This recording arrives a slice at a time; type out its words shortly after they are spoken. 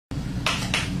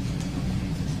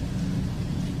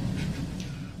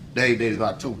Date is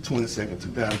October 22nd,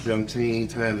 2017.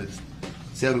 Time is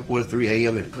 7:43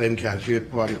 a.m. at the Clayton County Sheriff's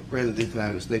Department. Present this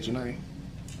time to state your name.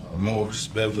 Morris,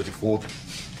 Bevily, 4th.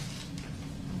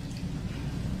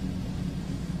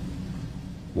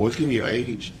 What's give me your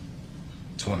age?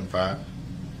 25.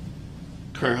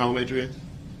 Current home address?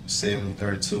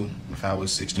 7032, Highway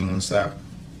 61 South,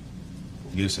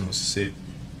 Gibson, Mississippi.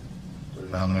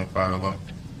 3915.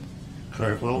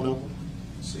 Current phone number?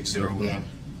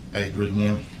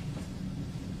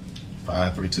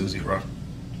 601-831-5320.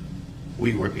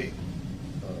 We work at?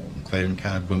 Clayton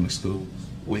County Public Schools.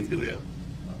 We do that.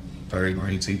 3rd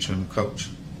grade teacher and coach.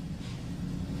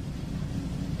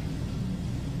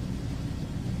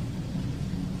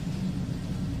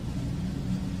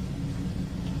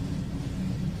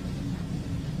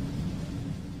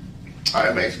 All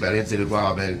right, Max, about incident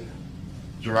involving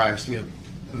Jurayah Smith.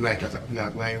 Like I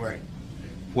not name right.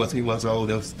 14 months old,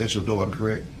 that's your daughter,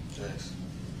 correct? Yes.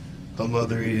 Her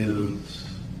mother is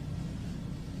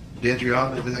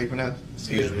Jurayah, is that how you pronounce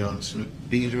it? Jurayah Smith.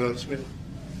 Jurayah Smith.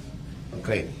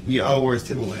 Okay. Yeah, all words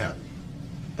tell me what happened.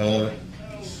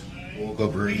 Woke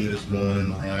up early this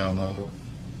morning around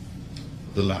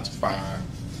the last 5.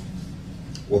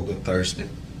 Woke up thirsty.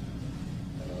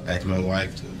 Asked my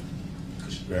wife to,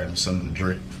 cause she grabbed me something to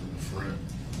drink from the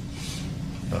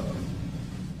front.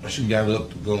 She got up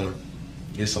to go and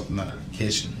get something out of the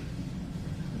kitchen.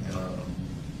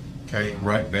 Came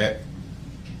right back.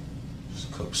 Just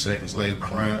a couple seconds later,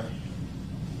 crying.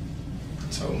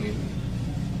 Told me to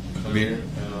come here.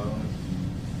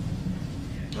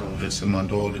 Just said my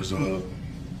daughter's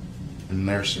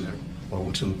nursing her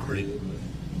over to the crib, but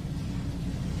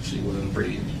she wasn't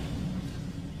breathing.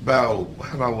 About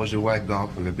how long was your wife gone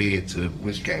from the bed to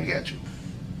when she came and got you?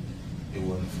 It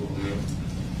wasn't full meal.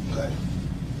 Okay.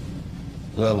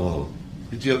 Well,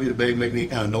 did you ever hear the baby make any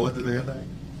kind of noise and everything?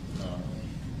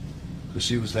 Because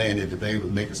she was saying that the baby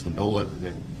was making some noise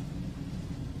and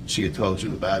she had told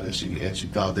you about it and she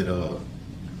thought that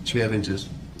she hadn't just...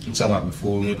 You talking about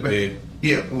before we went to bed?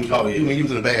 Yeah, when you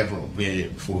was in the bathroom. Yeah,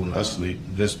 before we went to sleep.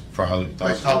 Just probably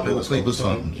Like talking to sleep or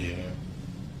something. Yeah.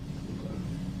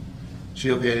 She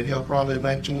ever had any health problems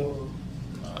back to her?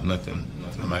 Nothing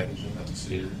major, nothing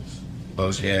serious.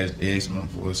 Well, she has eczema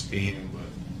for her skin,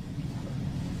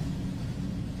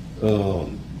 but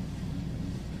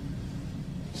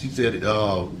she said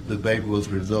that the baby was a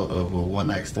result of a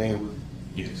one-night stand with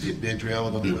yes.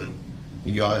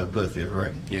 Y'all had blood test,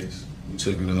 right? Yes. We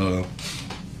took it,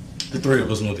 the 3 of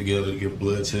us went together to get a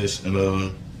blood test, and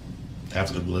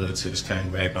after the blood test came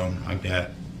back, I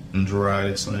got Jurayah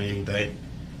the same day,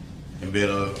 and been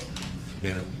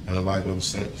in a life ever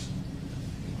since.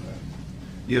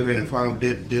 You ever had any problem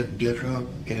with death,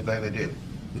 anything like that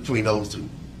between those two?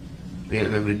 They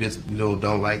just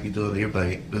don't like each other,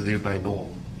 everything normal.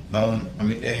 I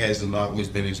mean, it hasn't always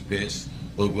been his best,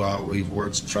 but we always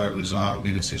work to try to resolve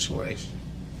the situation.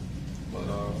 But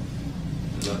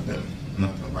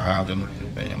nothing violent or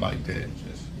anything like that.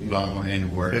 Just we always had to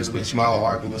work. There's been small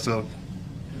arguments, so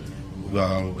we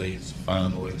always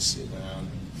find a way to sit down and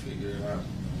figure it out.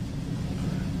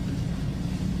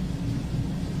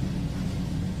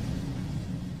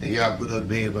 and y'all put her to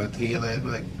bed about 10 last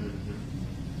night.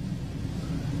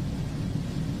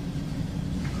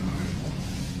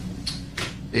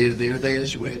 Is there anything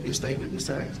else you had this statement this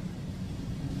time?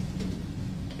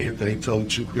 Everything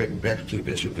told you correct and back to the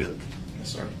best of your ability. Yes,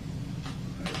 sir.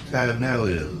 Time now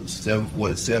is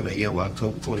 7:47 a.m.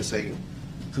 October 22nd,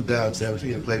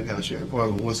 2017. The Clayton County Sheriff's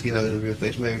Department once again under the real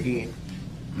face man again.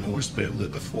 More respect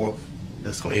with the 4th.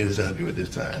 That's going to end this interview at this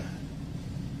time.